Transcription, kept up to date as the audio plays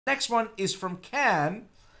Next one is from Ken.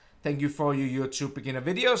 Thank you for your YouTube beginner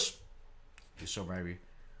videos.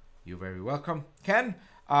 You're very welcome, Ken.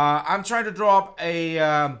 I'm trying to draw up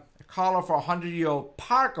a collar for a 100-year-old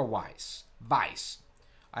Parker Weiss.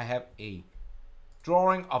 I have a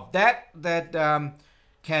drawing of that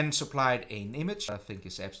Ken supplied an image. I think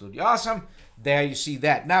is absolutely awesome. There you see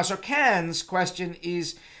that. Now, so Ken's question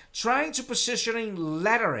is trying to positioning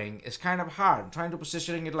lettering is kind of hard. Trying to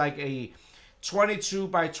positioning it like a 22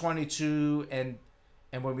 by 22, and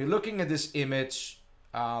when we're looking at this image,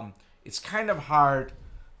 it's kind of hard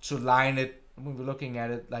to line it. When we're looking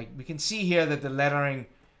at it, like we can see here that the lettering,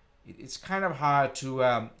 it's kind of hard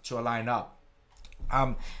to align up.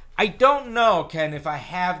 I don't know, Ken, if I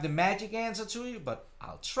have the magic answer to you, but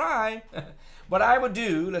I'll try. What I would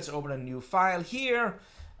do, let's open a new file here.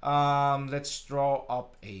 Let's draw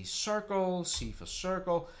up a circle, C for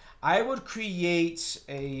circle. I would create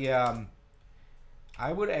a,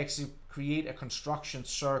 I would actually create a construction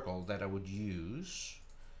circle that I would use.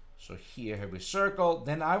 So here have a circle.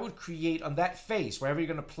 Then I would create on that face, wherever you're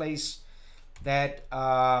gonna place that,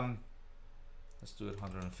 let's do it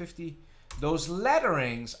 150. Those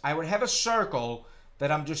letterings, I would have a circle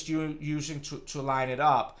that I'm just using to line it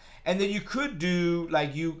up. And then you could do,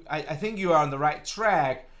 like I think you are on the right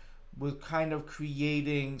track with kind of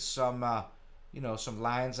creating some, you know, some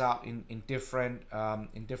lines out in different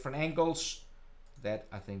angles. That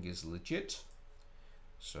I think is legit.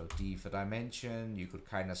 So D for dimension, you could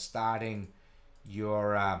kind of starting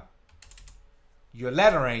your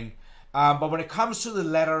lettering. But when it comes to the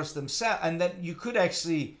letters themselves, and then you could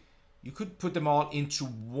actually, you could put them all into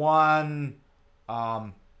one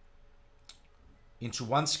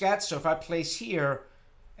sketch. So if I place here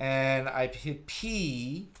and I hit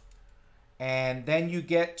P, and then you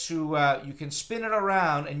get to, you can spin it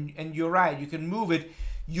around, and you're right, you can move it.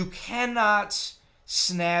 You cannot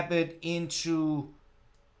snap it into,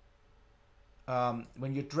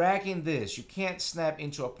 when you're dragging this, you can't snap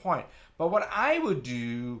into a point. But what I would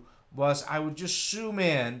do was I would just zoom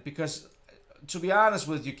in, because to be honest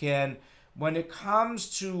with you, Ken, when it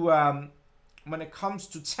comes to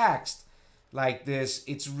text like this,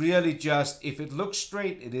 it's really just, if it looks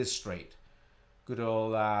straight, it is straight. Good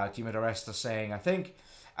old Jimmy DeResta saying, I think.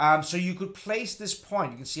 So you could place this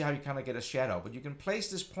point. You can see how you kind of get a shadow, but you can place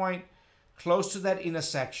this point close to that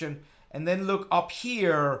intersection, and then look up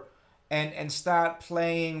here and start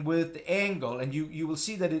playing with the angle, and you will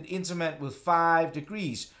see that it intimate with 5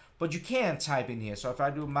 degrees, but you can't type in here. So if I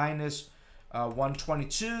do minus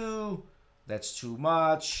 122, that's too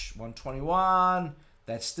much. 121,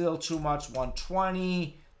 that's still too much.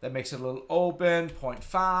 120, that makes it a little open.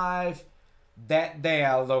 0.5, that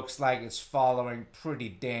there looks like it's following pretty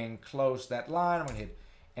dang close that line. I'm gonna hit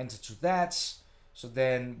enter to that. So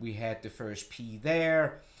then we had the first P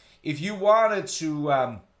there. If you wanted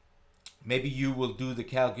to, maybe you will do the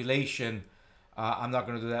calculation. I'm not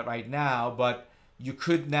going to do that right now, but you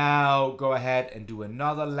could now go ahead and do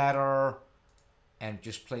another letter and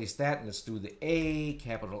just place that. Let's do the A,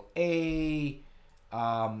 capital A.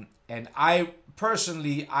 And I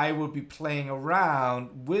personally, I would be playing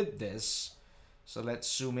around with this. So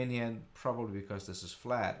let's zoom in here, and probably because this is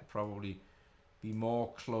flat, probably be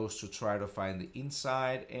more close to try to find the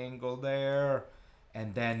inside angle there,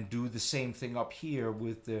 and then do the same thing up here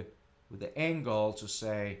with the angle to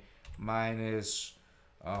say minus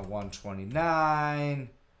 129,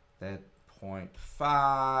 that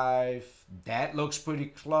 0.5, that looks pretty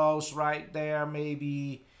close right there.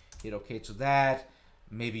 Maybe hit OK to that.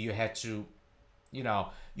 Maybe you had to, you know,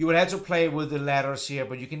 you would have to play with the letters here,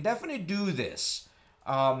 but you can definitely do this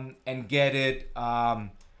and get it.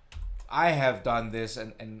 I have done this,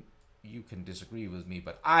 and you can disagree with me,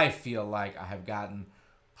 but I feel like I have gotten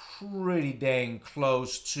pretty dang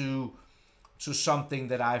close to something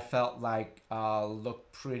that I felt like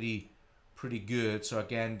looked pretty good. So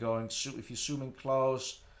again, if you zoom in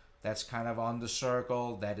close, that's kind of on the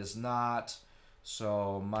circle. That is not.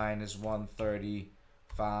 So minus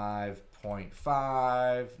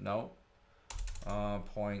 135.5, no,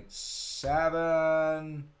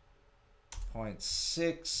 0.7,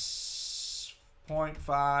 0.6,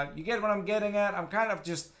 0.5. You get what I'm getting at? I'm kind of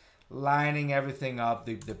just lining everything up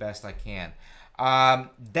the best I can.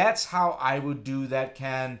 That's how I would do that,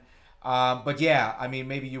 Ken. But yeah, I mean,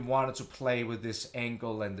 maybe you wanted to play with this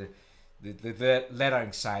angle and the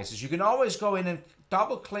lettering sizes. You can always go in and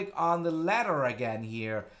double click on the letter again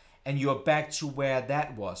here, and you're back to where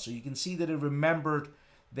that was. So you can see that it remembered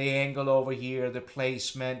the angle over here, the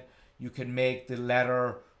placement. You can make the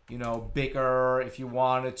letter, you know, bigger if you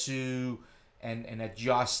wanted to, and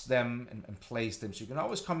adjust them and place them. So you can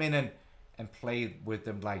always come in and and play with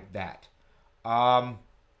them like that. Was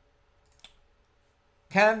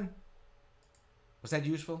that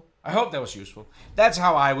useful? I hope that was useful. That's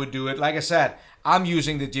how I would do it. Like I said, I'm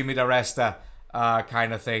using the Jimmy DaResta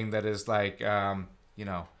kind of thing that is like, you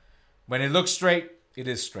know, when it looks straight, it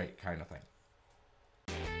is straight kind of thing.